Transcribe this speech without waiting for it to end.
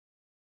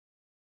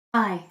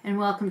Hi, and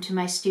welcome to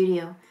my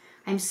studio.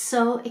 I'm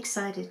so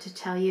excited to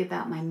tell you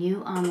about my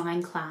new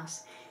online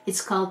class.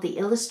 It's called The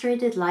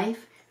Illustrated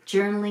Life,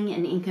 Journaling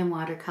in Ink and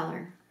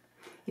Watercolor.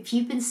 If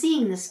you've been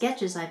seeing the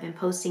sketches I've been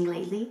posting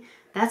lately,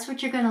 that's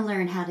what you're going to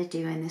learn how to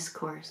do in this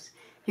course.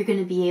 You're going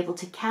to be able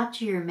to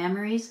capture your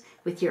memories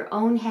with your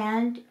own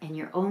hand and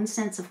your own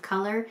sense of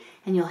color,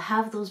 and you'll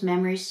have those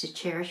memories to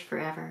cherish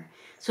forever.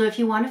 So if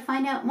you want to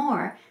find out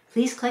more,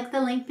 please click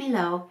the link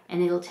below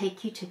and it'll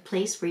take you to a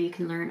place where you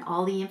can learn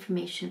all the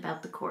information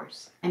about the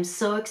course. I'm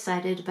so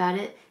excited about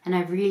it and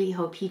I really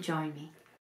hope you join me.